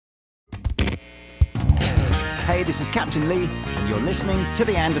Hey, this is Captain Lee, and you're listening to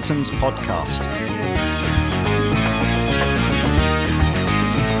the Andertons podcast.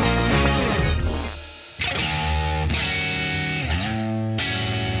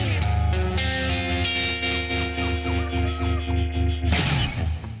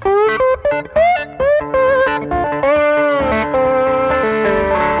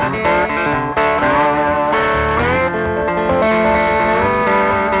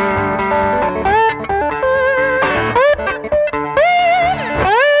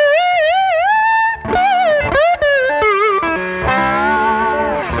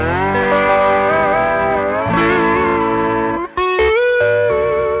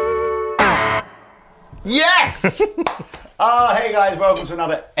 Hey guys, welcome to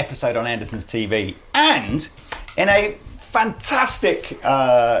another episode on Andertons TV, and in a fantastic,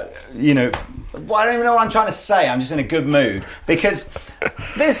 I don't even know what I'm trying to say. I'm just in a good mood because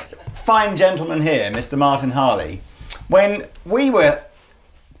this fine gentleman here, Mr. Martin Harley, when we were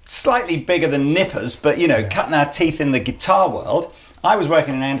slightly bigger than nippers, but cutting our teeth in the guitar world, I was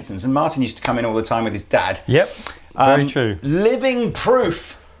working in Andertons, and Martin used to come in all the time with his dad. Yep, very true. Living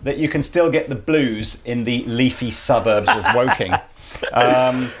proof that you can still get the blues in the leafy suburbs of Woking.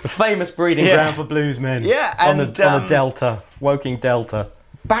 A famous breeding ground for bluesmen. Yeah, on the Delta, Woking Delta.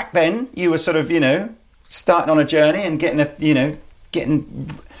 Back then, you were sort of, starting on a journey and getting a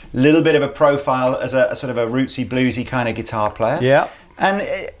little bit of a profile as a sort of a rootsy, bluesy kind of guitar player. Yeah. And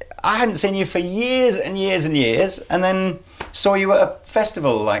I hadn't seen you for years and years and years, and then saw you at a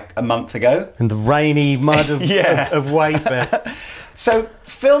festival like a month ago. In the rainy mud of Wayfest. So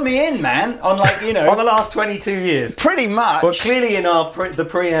fill me in, man, on on the last 22 years. Pretty much. Well, clearly in the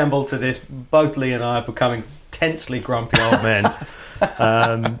preamble to this, both Lee and I are becoming tensely grumpy old men.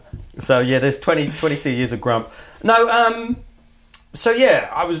 There's 22 years of grump. No, I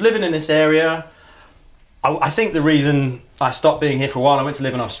was living in this area. I think the reason I stopped being here for a while, I went to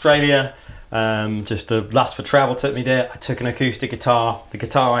live in Australia. Just the lust for travel took me there. I took an acoustic guitar. The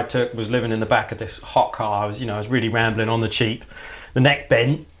guitar I took was living in the back of this hot car. I was really rambling on the cheap. The neck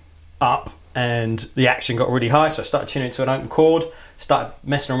bent up and the action got really high, so I started tuning it to an open chord, started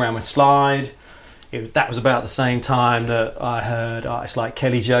messing around with slide. That was about the same time that I heard artists like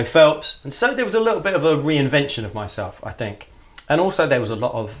Kelly Joe Phelps, and so there was a little bit of a reinvention of myself, I think. And also there was a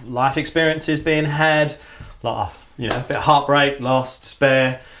lot of life experiences being had, a lot of, a bit of heartbreak, loss,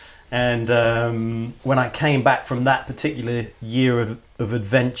 despair. And when I came back from that particular year of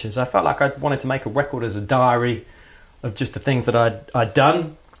adventures, I felt like I wanted to make a record as a diary of just the things that I'd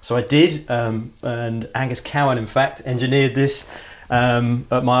done. So I did, and Angus Cowan, in fact, engineered this at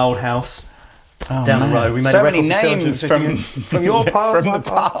my old house down the road. We made so a record many names from your past, from the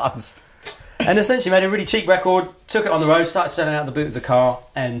past. And essentially made a really cheap record, took it on the road, started selling out the boot of the car,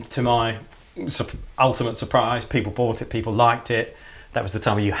 and to my ultimate surprise, people bought it, people liked it. That was the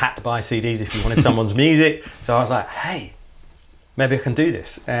time where you had to buy CDs if you wanted someone's music. So I was like, hey, maybe I can do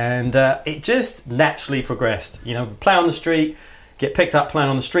this. And it just naturally progressed. Play on the street, get picked up playing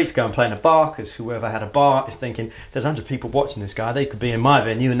on the street to go and play in a bar, because whoever had a bar is thinking, there's 100 people watching this guy. They could be in my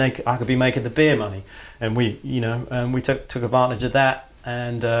venue and I could be making the beer money. And we took advantage of that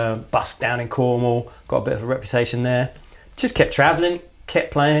and bussed down in Cornwall, got a bit of a reputation there. Just kept travelling,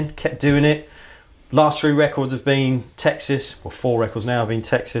 kept playing, kept doing it. Last 3 records have been Texas, 4 records now have been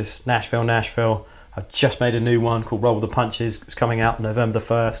Texas, Nashville. I've just made a new one called Roll with the Punches. It's coming out November the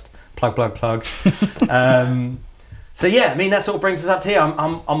 1st. Plug. That sort of brings us up to here.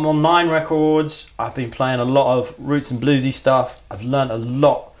 I'm on 9 records. I've been playing a lot of roots and bluesy stuff. I've learned a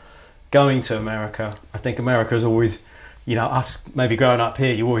lot going to America. I think America's always, us maybe growing up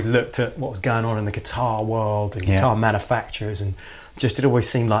here, you always looked at what was going on in the guitar world and guitar manufacturers, and just it always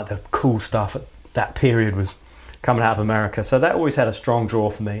seemed like the cool stuff at that period was coming out of America. So that always had a strong draw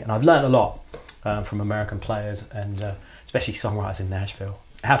for me, and I've learned a lot from American players and especially songwriters in Nashville.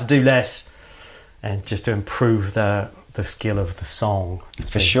 How to do less and just to improve the skill of the song.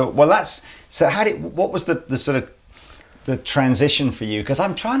 For sure. Well, what was the sort of the transition for you? Because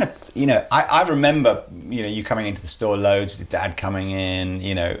I'm trying to, I remember, you coming into the store loads, your dad coming in,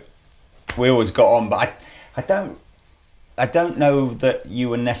 we always got on, but I don't know that you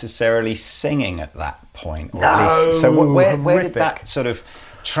were necessarily singing at that point. Or at least. So where did that sort of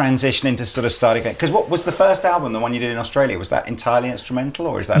transition into sort of starting? Because what was the first album, the one you did in Australia? Was that entirely instrumental,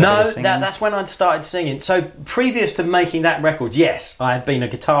 or is that a bit of singing? No, that's when I started singing. So previous to making that record, yes, I had been a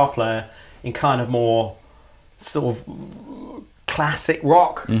guitar player in kind of more sort of classic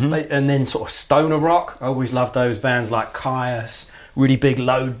rock, and then sort of stoner rock. I always loved those bands like Caius, really big,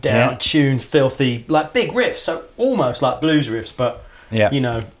 low down, tuned, filthy, like big riffs, so almost like blues riffs, but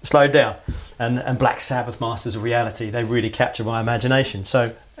slowed down. and Black Sabbath, Masters of Reality. They really captured my imagination.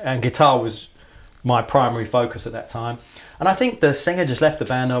 So, and guitar was my primary focus at that time. And I think the singer just left the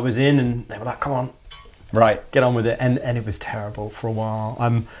band I was in, and they were like, come on, right, get on with it. And it was terrible for a while.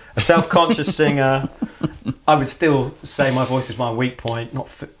 I'm a self-conscious singer. I would still say my voice is my weak point, not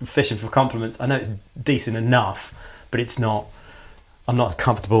fishing for compliments. I know it's decent enough, but it's not. I'm not as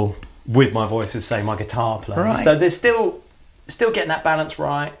comfortable with my voice as, say, my guitar playing. Right. So there's still getting that balance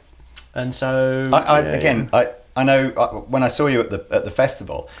right. And so I know when I saw you at the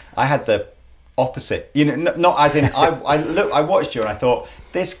festival, I had the opposite. You know, not as in I watched you and I thought,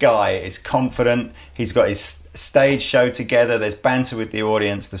 this guy is confident. He's got his stage show together. There's banter with the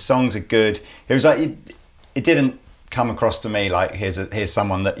audience. The songs are good. It was like it didn't come across to me like here's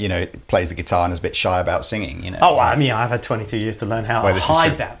someone that, you know, plays the guitar and is a bit shy about singing, you know. Oh, I mean, I've had 22 years to learn how to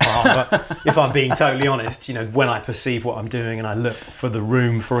hide that part. But if I'm being totally honest, you know, when I perceive what I'm doing and I look for the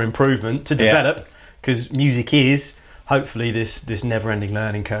room for improvement to develop, because music is hopefully this never-ending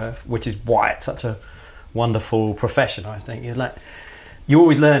learning curve, which is why it's such a wonderful profession. I think it's like you're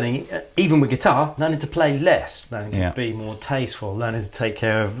always learning, even with guitar, learning to play less, learning to be more tasteful, learning to take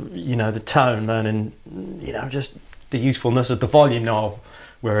care of, you know, the tone, learning, you know, just the usefulness of the volume knob.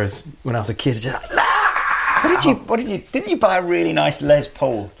 Whereas when I was a kid, it's just like, didn't you buy a really nice Les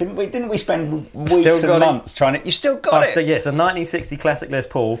Paul? Didn't we spend weeks and months trying it? You still got it? Yes, a 1960 classic Les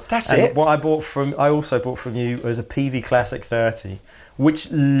Paul. That's it. What I also bought from you was a PV Classic 30,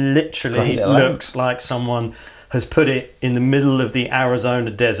 which literally looks like someone has put it in the middle of the Arizona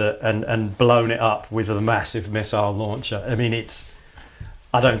desert and blown it up with a massive missile launcher. I mean,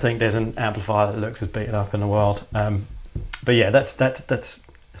 I don't think there's an amplifier that looks as beaten up in the world. But yeah, that's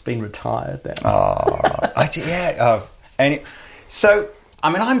it's been retired now. So,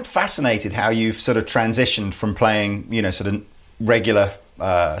 I mean, I'm fascinated how you've sort of transitioned from playing, you know, sort of regular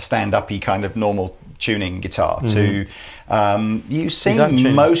stand-up-y kind of normal tuning guitar to you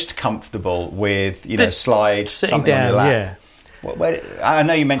seem most comfortable with, you know, slide something down, on your lap. Yeah. I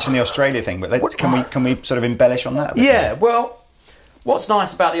know you mentioned the Australia thing, but can we sort of embellish on that? Yeah. Well, what's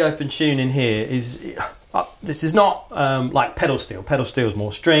nice about the open tuning here is this is not like pedal steel. Pedal steel is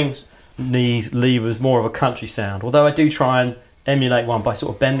more strings, knees, levers, more of a country sound. Although I do try and emulate one by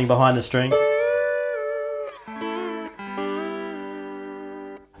sort of bending behind the strings.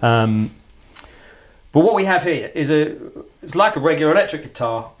 But what we have here is it's like a regular electric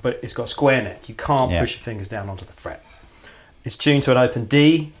guitar, but it's got a square neck. You can't push your fingers down onto the fret. It's tuned to an open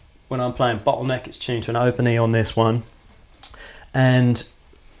D. When I'm playing bottleneck, it's tuned to an open E on this one. And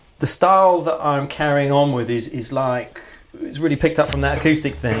the style that I'm carrying on with is like, it's really picked up from that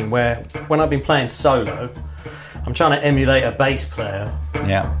acoustic thing where when I've been playing solo, I'm trying to emulate a bass player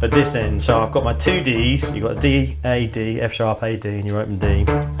at this end. So I've got my two Ds, you've got a D, A, D, F sharp, A, D, and your open D.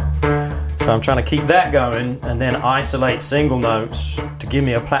 So I'm trying to keep that going and then isolate single notes to give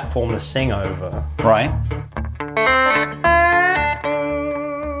me a platform to sing over. Right.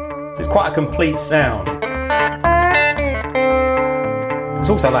 So it's quite a complete sound. It's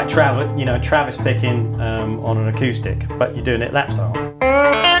also like Travis picking on an acoustic, but you're doing it lap style.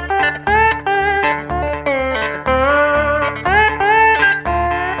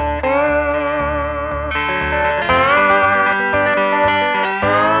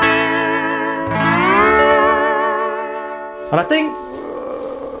 And I think,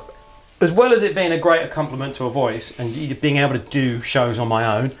 as well as it being a great accompaniment to a voice and being able to do shows on my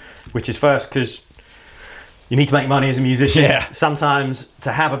own, which is first because you need to make money as a musician. Yeah. Sometimes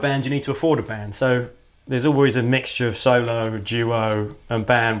to have a band, you need to afford a band. So there's always a mixture of solo, duo, and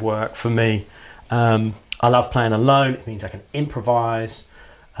band work for me. I love playing alone. It means I can improvise.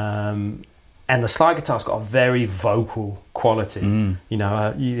 And the slide guitar's got a very vocal quality. You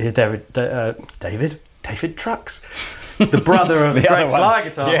know, you hear David Trucks, the brother of the great slide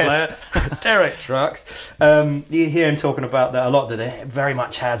guitar player, Derek Trucks. You hear him talking about that a lot, that it very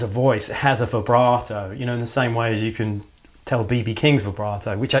much has a voice, it has a vibrato, you know, in the same way as you can tell B.B. King's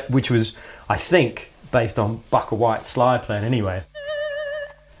vibrato, which was, I think, based on Bucka White's slide playing anyway.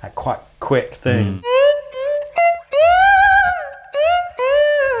 That quite quick thing.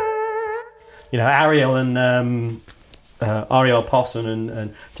 You know, Ariel and Ariel Posson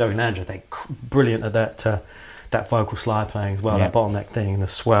and Joey Landry, they're brilliant at that vocal slide playing as well, that bottleneck thing and the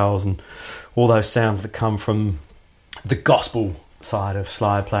swells and all those sounds that come from the gospel side of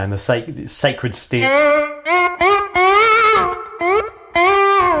slide playing, the sacred steel.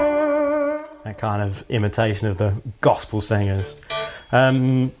 That kind of imitation of the gospel singers.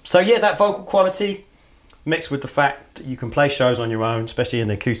 So yeah, that vocal quality mixed with the fact that you can play shows on your own, especially in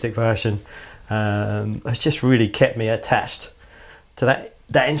the acoustic version, has just really kept me attached to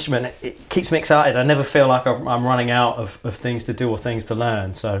that instrument, it keeps me excited. I never feel like I'm running out of things to do or things to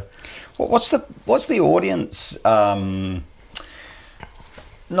learn. So, what's the audience?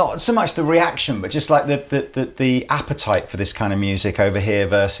 Not so much the reaction, but just like the appetite for this kind of music over here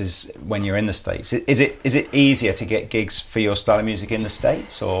versus when you're in the States. Is it easier to get gigs for your style of music in the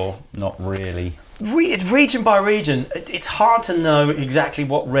States, or not really? It's region by region. It's hard to know exactly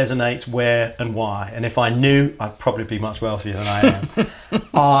what resonates where and why. And if I knew, I'd probably be much wealthier than I am.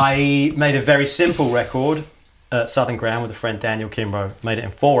 I made a very simple record at Southern Ground with a friend, Daniel Kimbrough. Made it in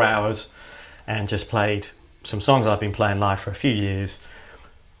 4 hours and just played some songs I've been playing live for a few years.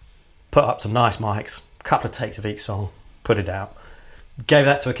 Put up some nice mics, a couple of takes of each song, put it out. Gave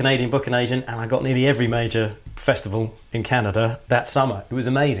that to a Canadian booking agent, and I got nearly every major festival in Canada that summer. It was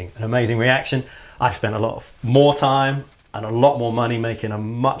amazing, an amazing reaction. I spent a lot more time and a lot more money making a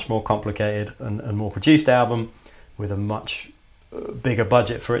much more complicated and more produced album with a much bigger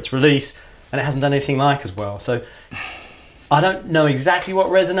budget for its release, and it hasn't done anything like as well. So I don't know exactly what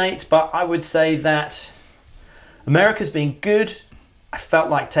resonates, but I would say that America's been good. I felt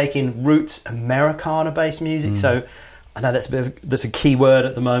like taking roots Americana-based music. So I know that's a key word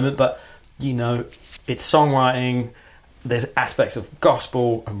at the moment, but you know, it's songwriting. There's aspects of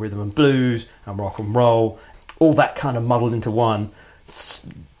gospel and rhythm and blues and rock and roll, all that kind of muddled into one.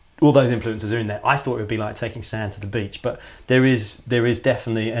 All those influences are in there. I thought it would be like taking sand to the beach, but there is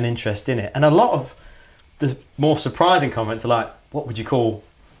definitely an interest in it. And a lot of the more surprising comments are like, what would you call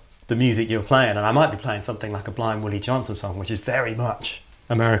the music you're playing? And I might be playing something like a Blind Willie Johnson song, which is very much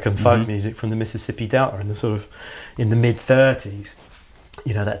American folk music from the Mississippi Delta in the mid 30s.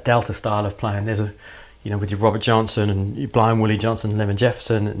 You know, that Delta style of playing. There's with your Robert Johnson and your Blind Willie Johnson, Lemon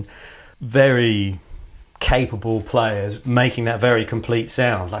Jefferson, and very capable players making that very complete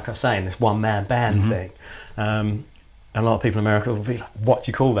sound, like I was saying, this one-man band thing. And a lot of people in America will be like, what do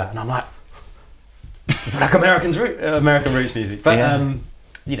you call that? And I'm like, like American roots music. But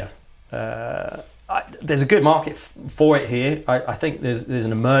there's a good market for it here. I think there's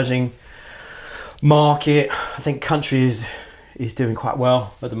an emerging market. I think country is doing quite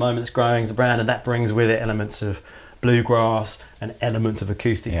well at the moment. It's growing as a brand, and that brings with it elements of bluegrass and elements of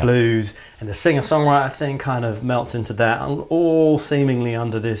acoustic blues, and the singer-songwriter thing kind of melts into that, all seemingly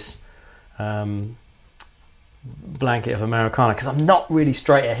under this blanket of Americana, because I'm not really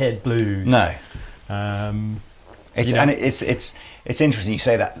straight ahead blues. No. It's interesting you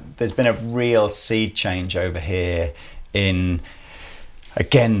say that. There's been a real seed change over here in,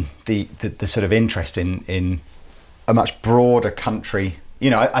 again, the sort of interest in a much broader country. You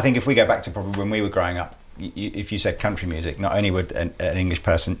know, I think if we go back to probably when we were growing up, if you said country music, not only would an English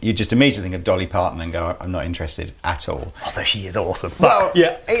person, you just immediately think of Dolly Parton and go, I'm not interested at all. Although she is awesome. Well,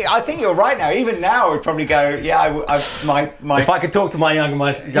 yeah, I think you're right now. Even now, I would probably go, my. If I could talk to my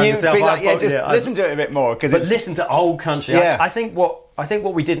younger self, like, listen to it a bit more, but listen to old country. Yeah. I think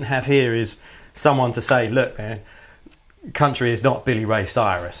what we didn't have here is someone to say, look, man, country is not Billy Ray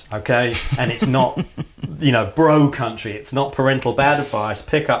Cyrus, okay, and it's not bro country. It's not parental bad advice,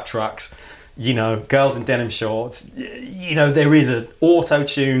 pickup trucks. Girls in denim shorts. There is an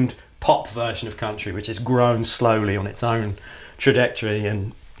auto-tuned pop version of country which has grown slowly on its own trajectory,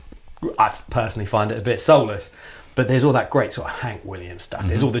 and I personally find it a bit soulless. But there's all that great sort of Hank Williams stuff.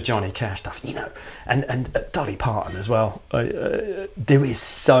 There's all the Johnny Cash stuff, and Dolly Parton as well. There is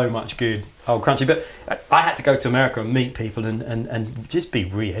so much good old country. But I had to go to America and meet people and just be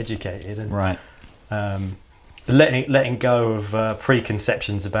re-educated. And, right. Letting go of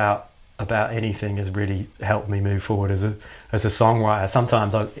preconceptions about anything has really helped me move forward as a songwriter.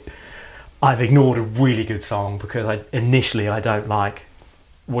 Sometimes I've ignored a really good song because I don't like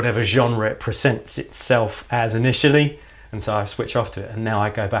whatever genre it presents itself as initially, and so I switch off to it. And now I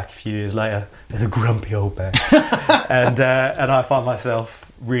go back a few years later as a grumpy old man, and I find myself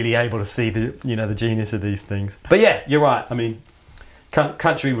really able to see the genius of these things. But yeah, you're right. I mean,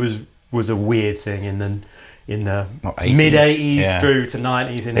 country was a weird thing in the mid 80s through to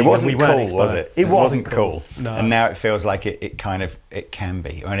 90s in England. It wasn't cool, was it? It wasn't cool. No. And now it feels like it can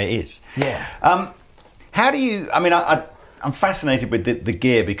be, and it is. Yeah. How do you? I mean, I'm fascinated with the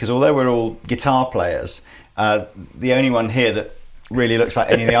gear, because although we're all guitar players, the only one here that really looks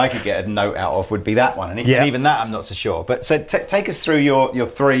like anything I could get a note out of would be that one, and even that I'm not so sure. But so take us through your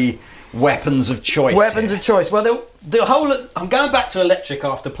three weapons of choice. Weapons of choice. Well, I'm going back to electric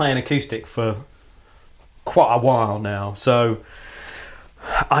after playing acoustic for quite a while now, so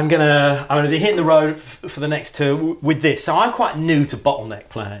I'm gonna be hitting the road for the next two with this. So I'm quite new to bottleneck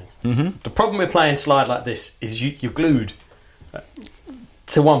playing. The problem with playing slide like this is you're glued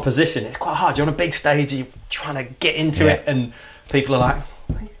to one position. It's quite hard. You're on a big stage, you're trying to get into it, and people are like,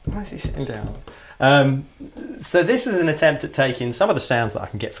 Why is he sitting down? So this is an attempt at taking some of the sounds that I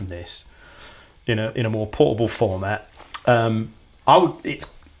can get from this in a more portable format.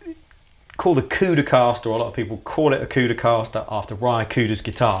 It's called a Coodercaster, or a lot of people call it a Coodercaster after Ry Cooder's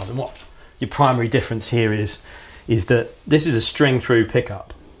guitars. And what your primary difference here is that this is a string through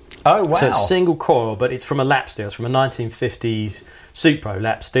pickup. Oh wow! So it's single coil, but it's from a lap steel. It's from a 1950s Supro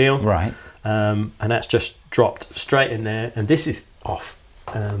lap steel, right? And that's just dropped straight in there. And this is off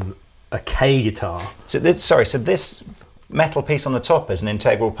a K guitar. So this metal piece on the top is an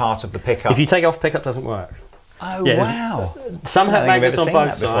integral part of the pickup. If you take it off, pickup doesn't work. Oh wow! Some have magnets on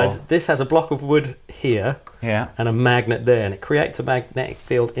both sides. Before. This has a block of wood here, and a magnet there, and it creates a magnetic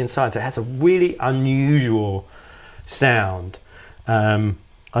field inside. So it has a really unusual sound.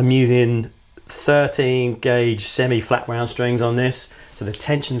 I'm using 13 gauge semi-flat round strings on this, so the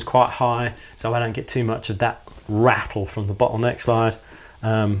tension's quite high, so I don't get too much of that rattle from the bottleneck slide.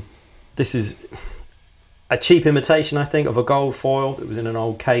 This is a cheap imitation, I think, of a gold foil that was in an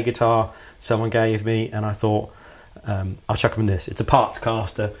old K guitar someone gave me, and I thought I'll chuck them in this. It's a parts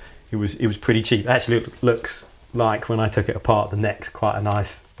caster. It was pretty cheap. Actually, it looks like when I took it apart, the neck's quite a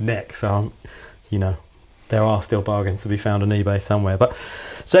nice neck. So there are still bargains to be found on eBay somewhere. But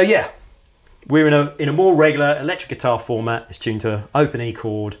so yeah, we're in a more regular electric guitar format. It's tuned to open E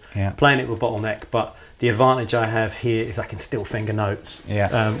chord, playing it with bottleneck. But the advantage I have here is I can still finger notes.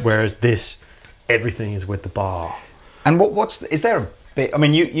 Whereas this, everything is with the bar. And is there a bit? I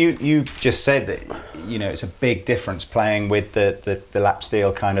mean, you just said that it's a big difference playing with the lap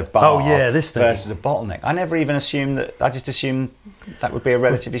steel kind of bar. Oh yeah, this thing versus a bottleneck. I never even assumed that. I just assumed that would be a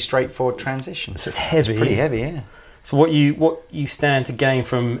relatively straightforward transition. So it's heavy. It's pretty heavy, yeah. So what you stand to gain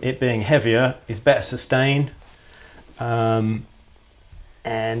from it being heavier is better sustain. And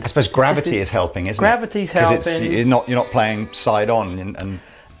I suppose gravity is helping, isn't it? Gravity's helping. Because you're not playing side on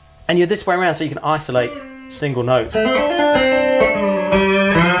and you're this way around, so you can isolate single notes.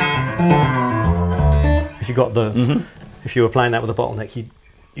 If you got if you were playing that with a bottleneck, you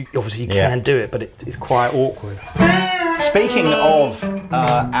obviously can do it, but it's quite awkward. Speaking of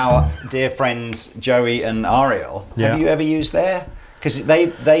our dear friends Joey and Ariel, have you ever used their? Because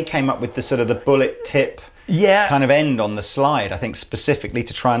they came up with the sort of the bullet tip kind of end on the slide, I think specifically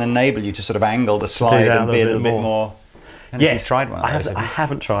to try and enable you to sort of angle the slide and be a little bit more. Yes, you've tried one. I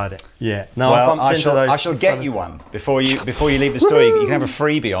haven't tried it. Yeah, no. Well, I shall get you one before you leave the store. You can have a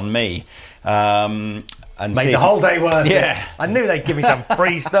freebie on me. And made the whole day worth it. Yeah, I knew they'd give me some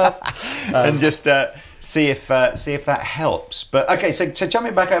free stuff, and just see if that helps. But okay, so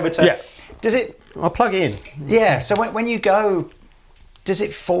jumping back over to does it? I'll plug in. Yeah. So when you go, does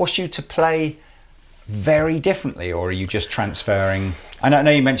it force you to play very differently, or are you just transferring? I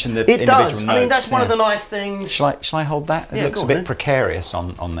know you mentioned the individual notes. I mean, that's one of the nice things. Shall I hold that? It looks a bit precarious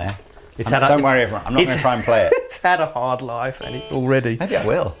on there. Don't worry, everyone. I'm not going to try and play it. It's had a hard life already. Maybe I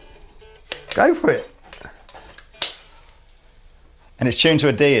will. Go for it. And it's tuned to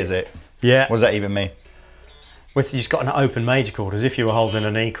a D, is it? Yeah. What does that even mean? Well, you've got an open major chord, as if you were holding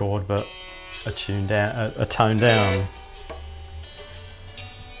an E chord, but a tone down.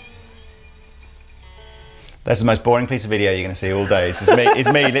 That's the most boring piece of video you're going to see all day. It's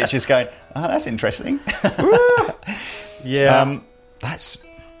me literally just going, oh, that's interesting. Yeah.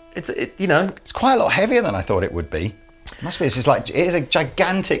 It's quite a lot heavier than I thought it would be. It must be. It is a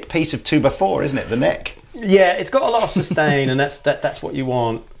gigantic piece of 2x4, isn't it? The neck. Yeah, it's got a lot of sustain, and that's what you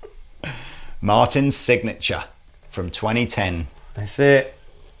want. Martin's signature from 2010. That's it.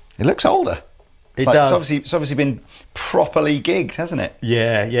 It looks older. It does. It's obviously been properly gigged, hasn't it?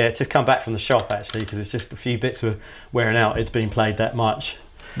 Yeah. It's just come back from the shop actually, because it's just a few bits were wearing out. It's been played that much.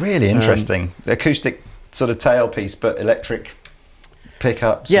 Really interesting. The acoustic sort of tailpiece, but electric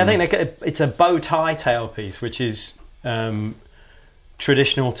pickups. Yeah, I think it's a bow tie tailpiece, which is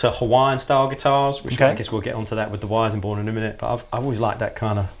traditional to Hawaiian style guitars, which I guess we'll get onto that with the Weissenborn in a minute. But I've always liked that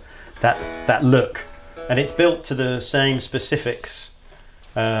kind of that look, and it's built to the same specifics.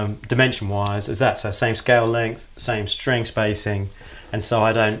 Dimension wise as that, so same scale length, same string spacing, and so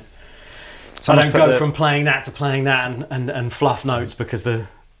I don't go from playing that to playing that and fluff notes because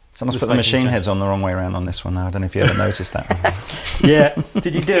someone's put the machine heads on the wrong way around on this one now. I don't know if you ever noticed that. Yeah,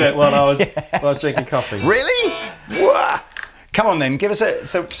 did you do it while I was drinking coffee? Really? Whoa. Come on then, give us a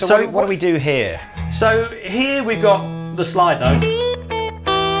so what do we do here? So here we've got the slide note,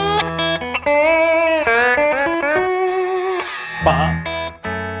 but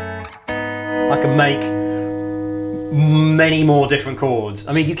I can make many more different chords.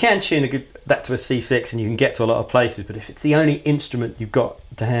 I mean, you can tune that to a C6 and you can get to a lot of places, but if it's the only instrument you've got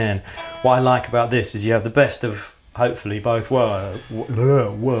to hand, what I like about this is you have the best of hopefully both worlds.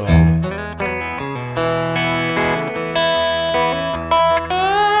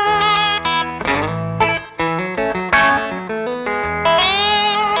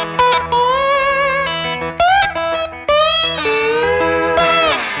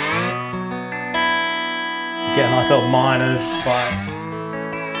 Get a nice little minors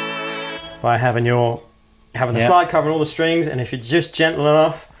by having the slide covering all the strings, and if you're just gentle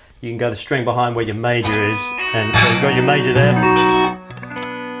enough, you can go the string behind where your major is, and so you've got your major there.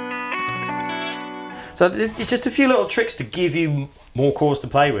 So it's just a few little tricks to give you more chords to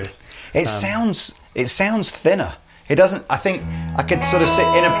play with. It sounds thinner. It doesn't. I think I could sort of sit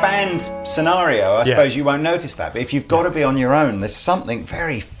in a band scenario. I suppose you won't notice that, but if you've got to be on your own, there's something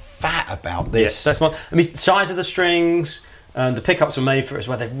very fat about this. Yes, that's one. I mean, the size of the strings, the pickups are made for it as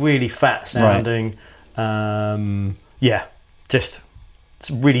well. They're really fat sounding. Right. Just it's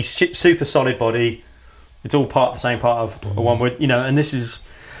a really super solid body. It's all the same part of a one wood, and this is,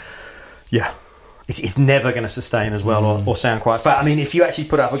 it's never going to sustain as well or sound quite fat. I mean, if you actually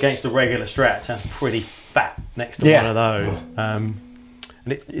put it up against a regular Strat, it sounds pretty fat next to one of those. And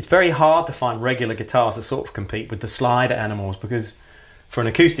it's very hard to find regular guitars that sort of compete with the slider animals, because for an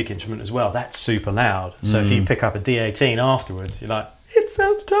acoustic instrument as well, that's super loud. So if you pick up a D18 afterwards, you're like, it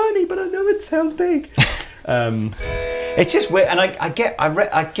sounds tiny, but I know it sounds big. It's just weird, and I get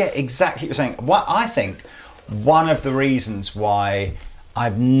exactly what you're saying. What I think one of the reasons why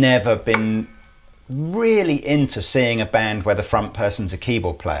I've never been really into seeing a band where the front person's a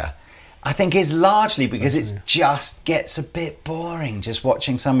keyboard player, I think is largely because it just gets a bit boring just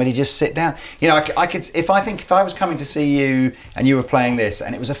watching somebody just sit down. I could if I was coming to see you and you were playing this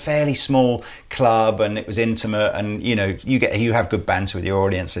and it was a fairly small club and it was intimate and you have good banter with your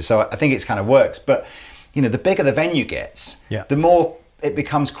audiences, so I think it's kind of works. But the bigger the venue gets, the more it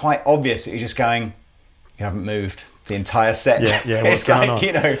becomes quite obvious that you're just going, you haven't moved the entire set. What's going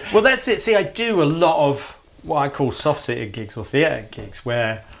on? Well, that's it. See, I do a lot of what I call soft-seated gigs or theatre gigs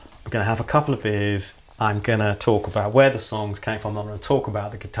where I'm going to have a couple of beers, I'm going to talk about where the songs came from, I'm going to talk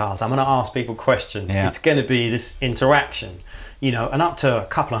about the guitars, I'm going to ask people questions. It's going to be this interaction, and up to a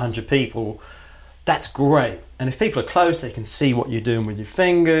couple of hundred people, that's great. And if people are close, they can see what you're doing with your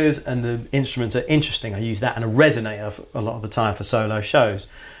fingers, and the instruments are interesting. I use that and a resonator a lot of the time for solo shows.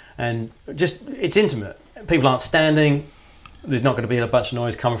 And just, it's intimate. People aren't standing, there's not going to be a bunch of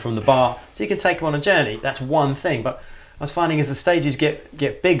noise coming from the bar, so you can take them on a journey. That's one thing. But I was finding as the stages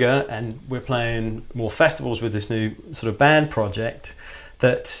get bigger and we're playing more festivals with this new sort of band project,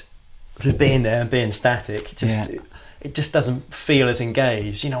 that just being there and being static, it just doesn't feel as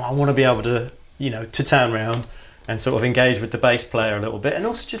engaged. I want to be able to, to turn around and sort of engage with the bass player a little bit, and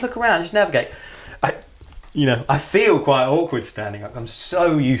also just look around, just navigate. I feel quite awkward standing up. I'm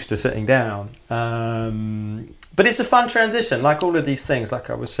so used to sitting down. But it's a fun transition, like all of these things. Like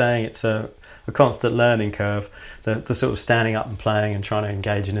I was saying, it's a constant learning curve. The sort of standing up and playing and trying to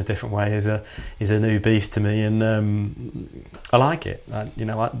engage in a different way is a new beast to me, and I like it.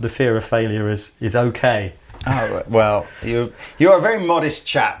 The fear of failure is okay. Oh well, you're a very modest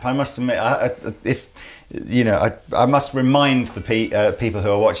chap, I must admit. I must remind the people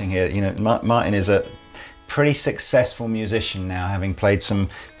who are watching here. Martin is a pretty successful musician now, having played some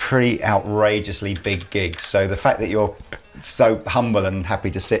pretty outrageously big gigs. So the fact that you're so humble and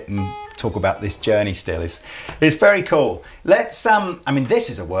happy to sit and talk about this journey still is very cool. Let's this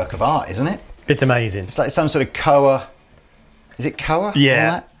is a work of art, isn't it? It's amazing. It's like some sort of Koa. Is it Koa?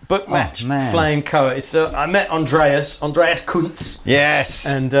 Yeah. Book match, Flame Koa. It's I met Andreas Kuntz. Yes.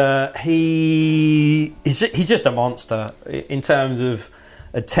 And he's just a monster in terms of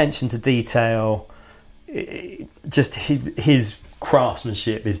attention to detail. Just his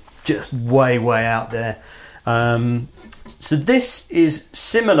craftsmanship is just way out there. So this is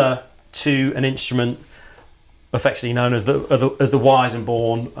similar to an instrument affectionately known as the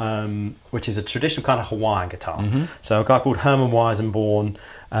Weissenborn, which is a traditional kind of Hawaiian guitar. Mm-hmm. So a guy called Herman Weissenborn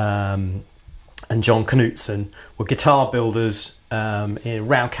and John Knutson were guitar builders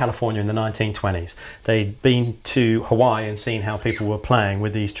around California in the 1920s. They'd been to Hawaii and seen how people were playing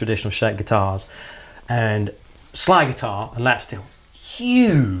with these traditional shaped guitars. And slide guitar and lap steel,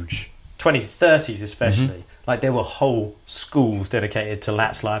 huge, 20s, 30s especially. Mm-hmm. Like there were whole schools dedicated to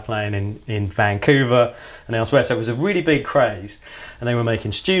lap slide playing in Vancouver and elsewhere. So it was a really big craze. And they were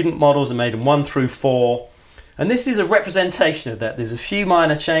making student models and made them 1 through 4. And this is a representation of that. There's a few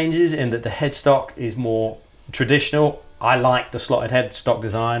minor changes in that the headstock is more traditional. I like the slotted headstock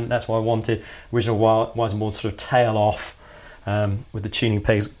design. That's why I wanted original Weissenborn sort of tail off with the tuning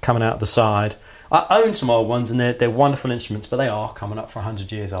pegs coming out the side. I own some old ones and they're wonderful instruments, but they are coming up for 100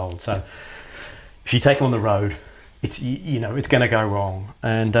 years old. So if you take them on the road, it's it's going to go wrong.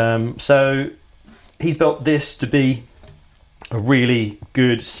 And so he's built this to be a really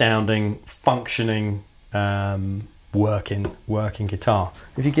good sounding, functioning, working guitar.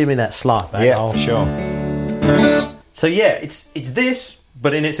 If you give me that slide back, for sure. So yeah, it's this,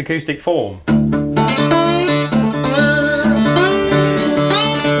 but in its acoustic form.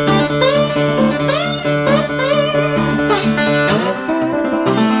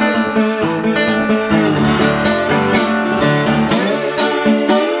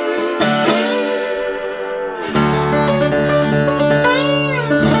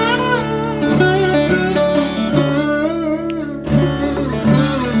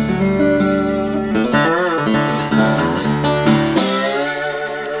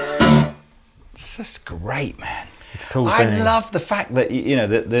 Great, man. It's a cool I thing. love the fact that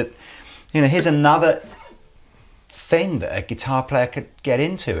here's another thing that a guitar player could get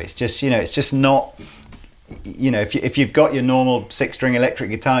into. It's just not, if you've got your normal 6-string electric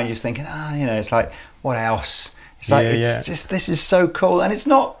guitar and you're just thinking, it's like, what else? It's like, just, this is so cool. And it's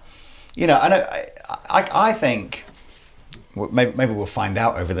not, I think, maybe we'll find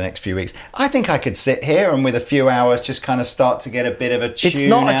out over the next few weeks. I think I could sit here and with a few hours just kind of start to get a bit of a tune It's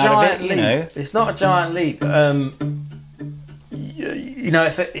not a out giant of it, leap. It's not a giant leap.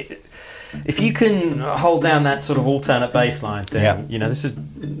 If you can hold down that sort of alternate bass line thing, this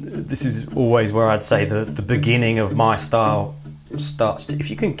is always where I'd say the beginning of my style starts. If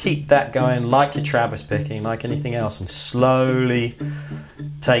you can keep that going like your Travis picking, like anything else, and slowly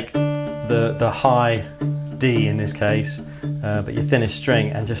take the high D in this case, but your thinnest string,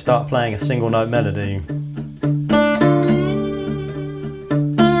 and just start playing a single note melody.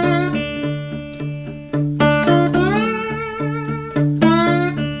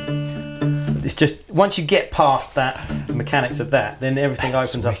 It's just, once you get past that, the mechanics of that, then everything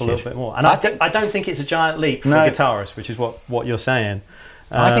opens up a little bit more. And I don't think it's a giant leap for a guitarist, which is what you're saying.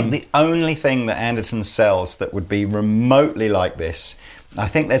 I think the only thing that Anderton sells that would be remotely like this, I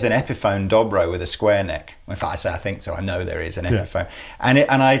think there's an Epiphone dobro with a square neck. In fact, I say I think so. I know there is an Epiphone,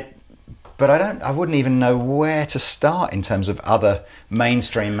 but I wouldn't even know where to start in terms of other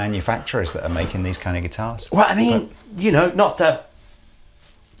mainstream manufacturers that are making these kind of guitars. Well, I mean, not to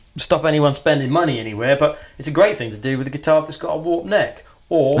stop anyone spending money anywhere, but it's a great thing to do with a guitar that's got a warped neck.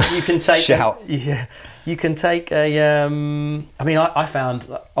 Or you can take you can take a I found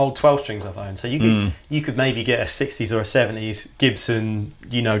old 12 strings I've owned, so you could maybe get a 60s or a 70s Gibson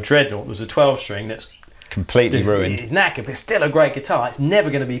Dreadnought. There's a 12 string that's completely ruined. It's knackered, but it's still a great guitar. It's never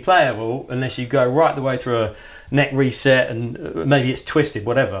going to be playable unless you go right the way through a neck reset and maybe it's twisted,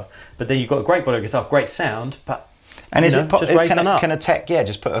 whatever. But then you've got a great body guitar, great sound, but and is can a tech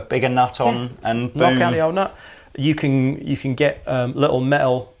just put a bigger nut on and boom. Knock out the old nut. You can get little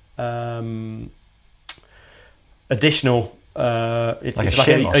metal additional. It's like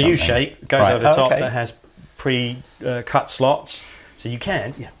a U shape, goes over the top, that has pre-cut slots. So you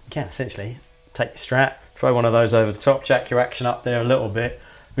can essentially take your Strat, throw one of those over the top, jack your action up there a little bit.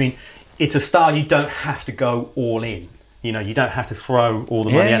 I mean, it's a style you don't have to go all in. You don't have to throw all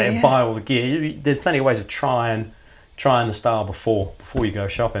the money at it and buy all the gear. There's plenty of ways of trying the style before you go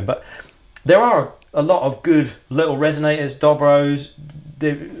shopping. But there are a lot of good little resonators, dobros.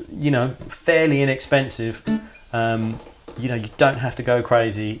 They're, fairly inexpensive. You don't have to go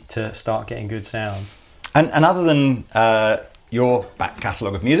crazy to start getting good sounds. And other than your back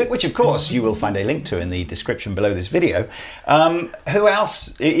catalogue of music, which of course you will find a link to in the description below this video, who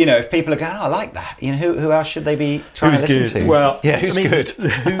else, if people are going, I like that, who else should they be trying to listen to? Well, who's good?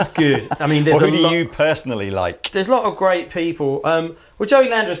 Who's good? I mean, there's who do you personally like? There's a lot of great people. Well, Joey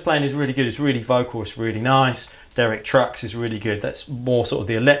Landra's playing is really good. It's really vocal. It's really nice. Derek Trucks is really good. That's more sort of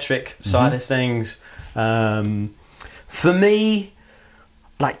the electric side of things. For me,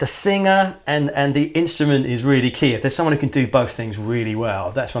 like the singer and the instrument is really key. If there's someone who can do both things really well,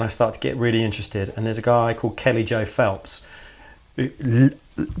 that's when I start to get really interested. And there's a guy called Kelly Joe Phelps who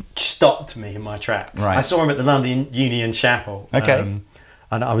stopped me in my tracks. Right. I saw him at the London Union Chapel. Okay.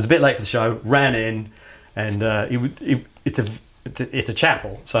 And I was a bit late for the show, ran in, and it's a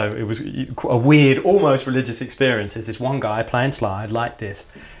chapel, so it was a weird, almost religious experience. There's this one guy playing slide like this,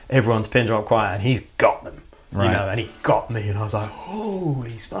 everyone's pin drop quiet, and he's got them. Right. And he got me, and I was like,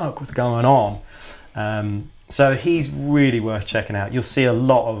 holy smoke, what's going on? So he's really worth checking out. You'll see a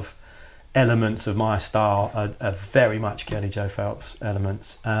lot of elements of my style are very much Kelly Joe Phelps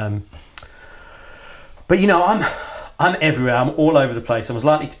elements. But I'm everywhere. I'm all over the place. I'm as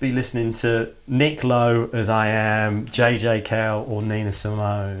likely to be listening to Nick Lowe as I am JJ Cale or Nina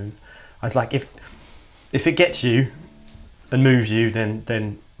Simone. I was like, if it gets you and moves you,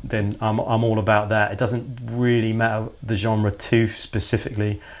 then then I'm all about that. It doesn't really matter the genre too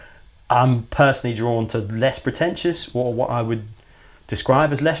specifically. I'm personally drawn to less pretentious, or what I would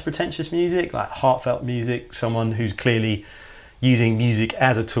describe as less pretentious music, like heartfelt music, someone who's clearly using music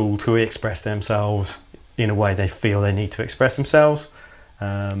as a tool to express themselves in a way they feel they need to express themselves.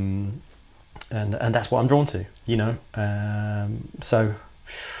 And that's what I'm drawn to, you know. So,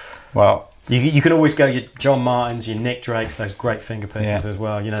 well, you can always go your John Martins, your Nick Drakes, those great finger pickers as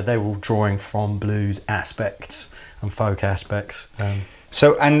well. You know, they were all drawing from blues aspects and folk aspects.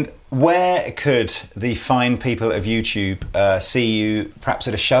 So, and where could the fine people of YouTube see you perhaps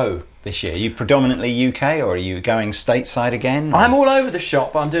at a show this year? Are you predominantly UK, or are you going stateside again? I'm all over the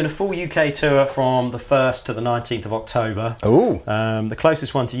shop, but I'm doing a full UK tour from the 1st to the 19th of October. Oh. The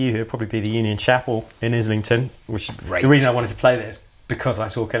closest one to you here would probably be the Union Chapel in Islington, which Great. The reason I wanted to play there is because I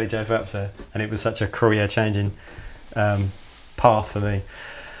saw Kelly Joe Phelps there, and it was such a career-changing path for me.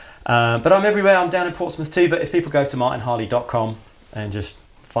 But I'm everywhere. I'm down in Portsmouth too, but if people go to martinharley.com and just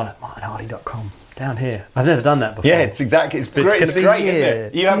find out martinharley.com down here. I've never done that before. Yeah, it's great. It's great, isn't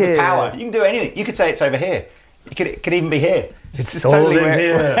it? You have the power. You can do anything. You could say it's over here. It could even be here. It's totally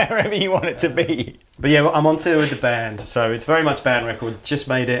here. Wherever you want it to be. But yeah, I'm on tour with the band, so it's very much band record. Just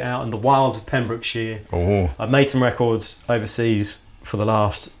made it out in the wilds of Pembrokeshire. Oh. I've made some records overseas for the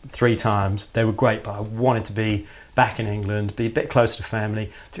last 3 times. They were great, but I wanted to be back in England, be a bit closer to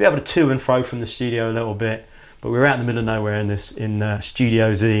family, to be able to to and fro from the studio a little bit. But we were out in the middle of nowhere in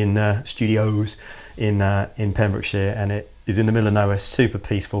studios in Pembrokeshire, and it is in the middle of nowhere, super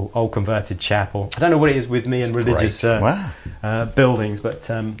peaceful, old converted chapel. I don't know what it is with me and religious buildings, but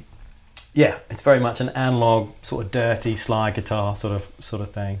yeah, it's very much an analog, sort of dirty, slide guitar sort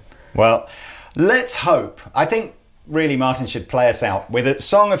of thing. Well, let's hope. I think really Martin should play us out with a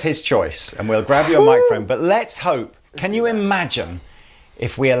song of his choice, and we'll grab your microphone. But let's hope. Can you imagine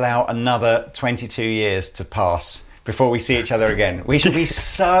if we allow another 22 years to pass before we see each other again? We should be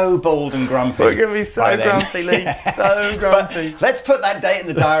so bald and grumpy. We're going to be so grumpy, Lee. So grumpy. But let's put that date in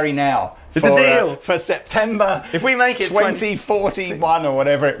the diary now. It's a deal. For September, if we make it 2041 or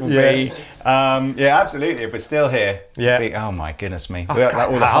whatever it will be. Yeah, absolutely. If we're still here. Yeah. Oh my goodness me. We got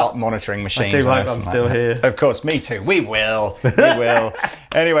all the heart monitoring machines. I do hope I'm still here. Of course, me too. We will. We will.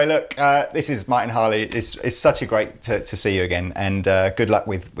 Anyway, look, this is Martin Harley. It's such a great to see you again, and good luck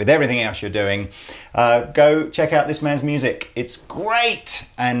with everything else you're doing. Go check out this man's music. It's great.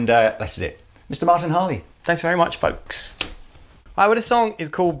 And this is it. Mr. Martin Harley. Thanks very much, folks. Well, this song is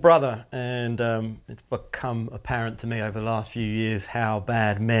called Brother, and it's become apparent to me over the last few years how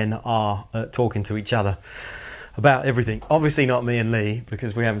bad men are at talking to each other about everything. Obviously not me and Lee,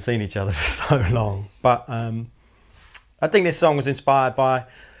 because we haven't seen each other for so long. But I think this song was inspired by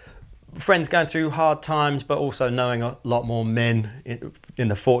friends going through hard times, but also knowing a lot more men in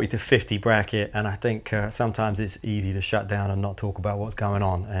the 40 to 50 bracket. And I think sometimes it's easy to shut down and not talk about what's going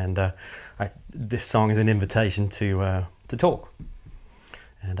on. And this song is an invitation to talk.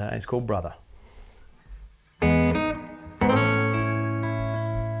 And it's called Brother.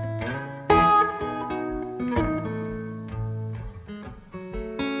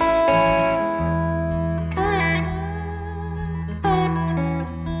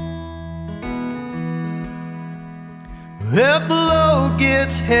 If the load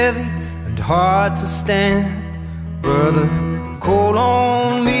gets heavy and hard to stand, brother, call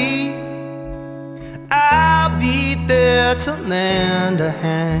on me. I'll be there to lend a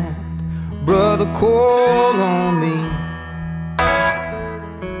hand. Brother, call on me.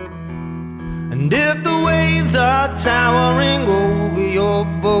 And if the waves are towering over your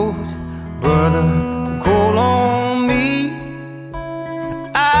boat, brother, call on me.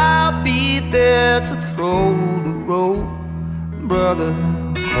 I'll be there to throw the rope. Brother,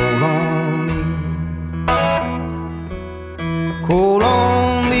 call on me. Call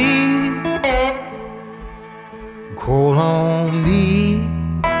on me. Call on me.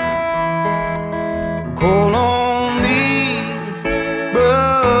 Call on me.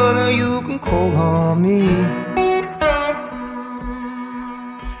 Brother, you can call on me.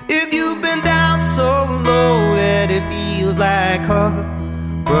 If you've been down so low that it feels like her,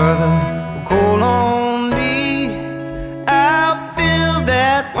 brother, call on me. I'll fill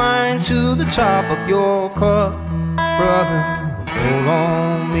that wine to the top of your cup. Brother, call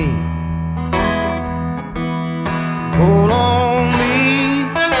on me. Call on me.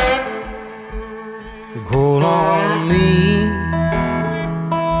 Call on me.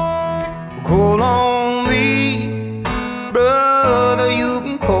 Call on me. Brother, you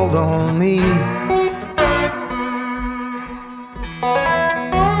can call on me.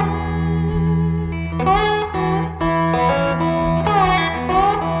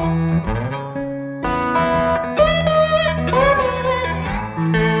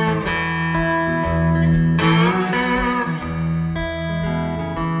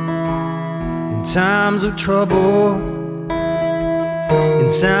 times of trouble, in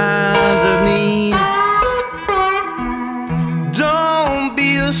times of need. Don't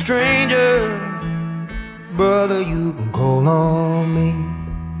be a stranger, brother, you can call on me.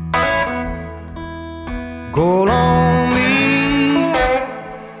 Call on me.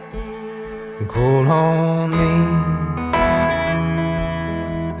 Call on me.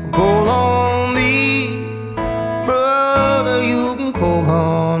 Call on me, brother, you can call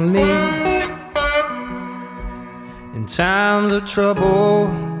on me. In times of trouble,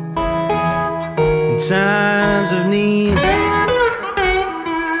 in times of need.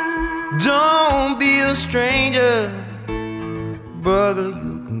 Don't be a stranger, brother,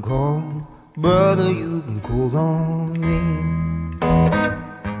 you can call. Brother, you can call on me.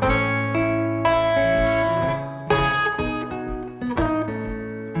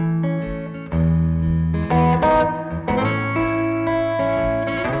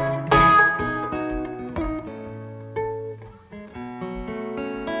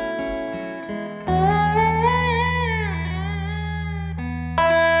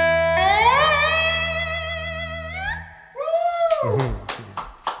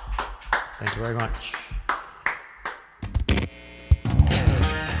 Thank you very much.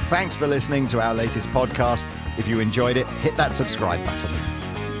 Thanks for listening to our latest podcast. If you enjoyed it, hit that subscribe button.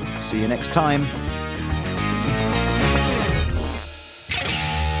 See you next time.